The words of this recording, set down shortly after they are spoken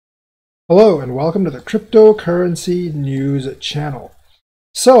Hello and welcome to the Cryptocurrency News channel.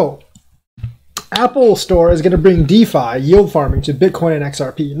 So, Apple Store is going to bring DeFi, yield farming, to Bitcoin and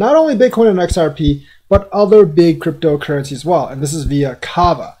XRP. Not only Bitcoin and XRP, but other big cryptocurrencies as well, and this is via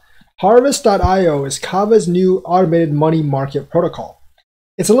KAVA. Harvest.io is KAVA's new automated money market protocol.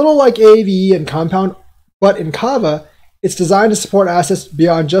 It's a little like AVE and Compound, but in KAVA, it's designed to support assets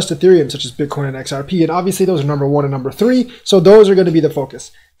beyond just Ethereum, such as Bitcoin and XRP, and obviously those are number 1 and number 3, so those are going to be the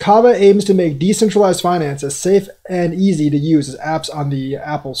focus. KAVA aims to make decentralized finance as safe and easy to use as apps on the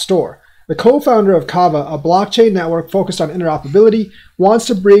Apple Store. The co-founder of KAVA, a blockchain network focused on interoperability, wants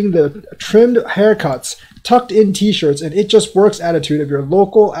to bring the trimmed haircuts, tucked-in t-shirts, and it-just-works attitude of your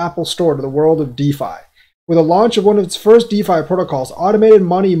local Apple Store to the world of DeFi. With the launch of one of its first DeFi protocols, automated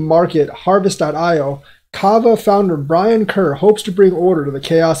money market Harvest.io, KAVA founder Brian Kerr hopes to bring order to the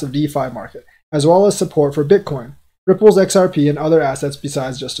chaos of DeFi market, as well as support for Bitcoin, Ripple's XRP, and other assets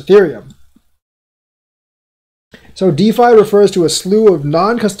besides just Ethereum. So DeFi refers to a slew of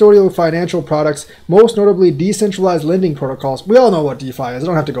non-custodial financial products, most notably decentralized lending protocols. We all know what DeFi is. I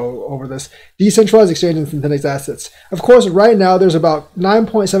don't have to go over this. Decentralized exchange and synthetic assets. Of course, right now there's about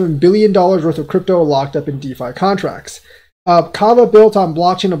 $9.7 billion worth of crypto locked up in DeFi contracts. KAVA, built on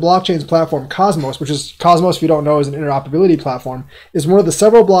blockchain of blockchains platform Cosmos, which is Cosmos, if you don't know, is an interoperability platform, is one of the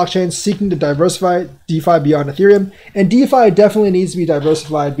several blockchains seeking to diversify DeFi beyond Ethereum. And DeFi definitely needs to be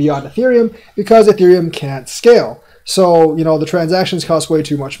diversified beyond Ethereum because Ethereum can't scale. So, the transactions cost way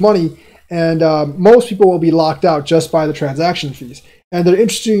too much money, and most people will be locked out just by the transaction fees. And they're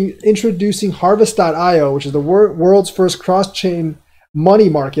introducing Harvest.io, which is the world's first cross-chain money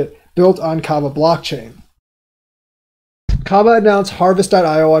market built on KAVA blockchain. KAVA announced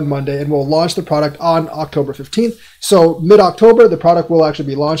Harvest.io on Monday and will launch the product on October 15th. So mid-October, the product will actually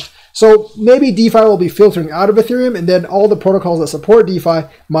be launched. So maybe DeFi will be filtering out of Ethereum, and then all the protocols that support DeFi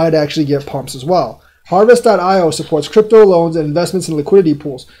might actually get pumps as well. Harvest.io supports crypto loans and investments in liquidity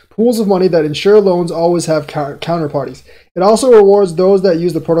pools of money that ensure loans always have counterparties. It also rewards those that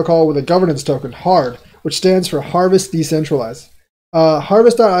use the protocol with a governance token, HARD, which stands for Harvest Decentralized.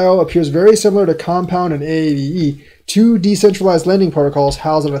 Harvest.io appears very similar to Compound and AVE, two decentralized lending protocols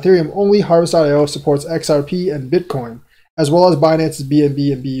housed on Ethereum. Only Harvest.io supports XRP and Bitcoin, as well as Binance's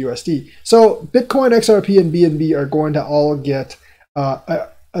BNB and BUSD. So Bitcoin, XRP, and BNB are going to all get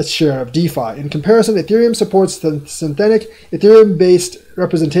a share of DeFi. In comparison, Ethereum supports the synthetic Ethereum-based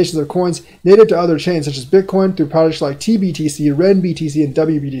representations of coins native to other chains, such as Bitcoin, through products like TBTC, RenBTC, and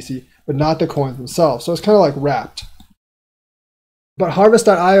WBTC, but not the coins themselves. So it's kind of like wrapped. But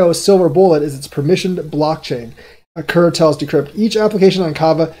Harvest.io's silver bullet is its permissioned blockchain. Kerr tells Decrypt. Each application on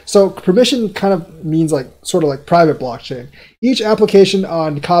KAVA, so permission kind of means sort of like private blockchain. Each application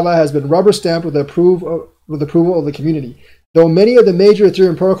on KAVA has been rubber stamped with approval of the community. Though many of the major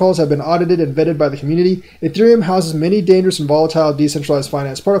Ethereum protocols have been audited and vetted by the community, Ethereum houses many dangerous and volatile decentralized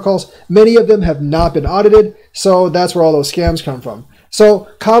finance protocols. Many of them have not been audited, so that's where all those scams come from. So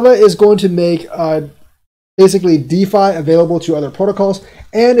KAVA is going to make basically DeFi available to other protocols,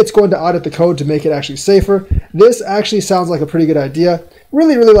 and it's going to audit the code to make it actually safer. This actually sounds like a pretty good idea.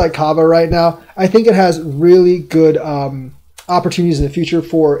 Really, really like KAVA right now. I think it has really good opportunities in the future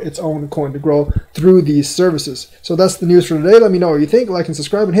for its own coin to grow through these services. So that's the news for today. Let me know what you think. Like and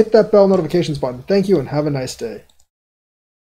subscribe and hit that bell notifications button. Thank you and have a nice day.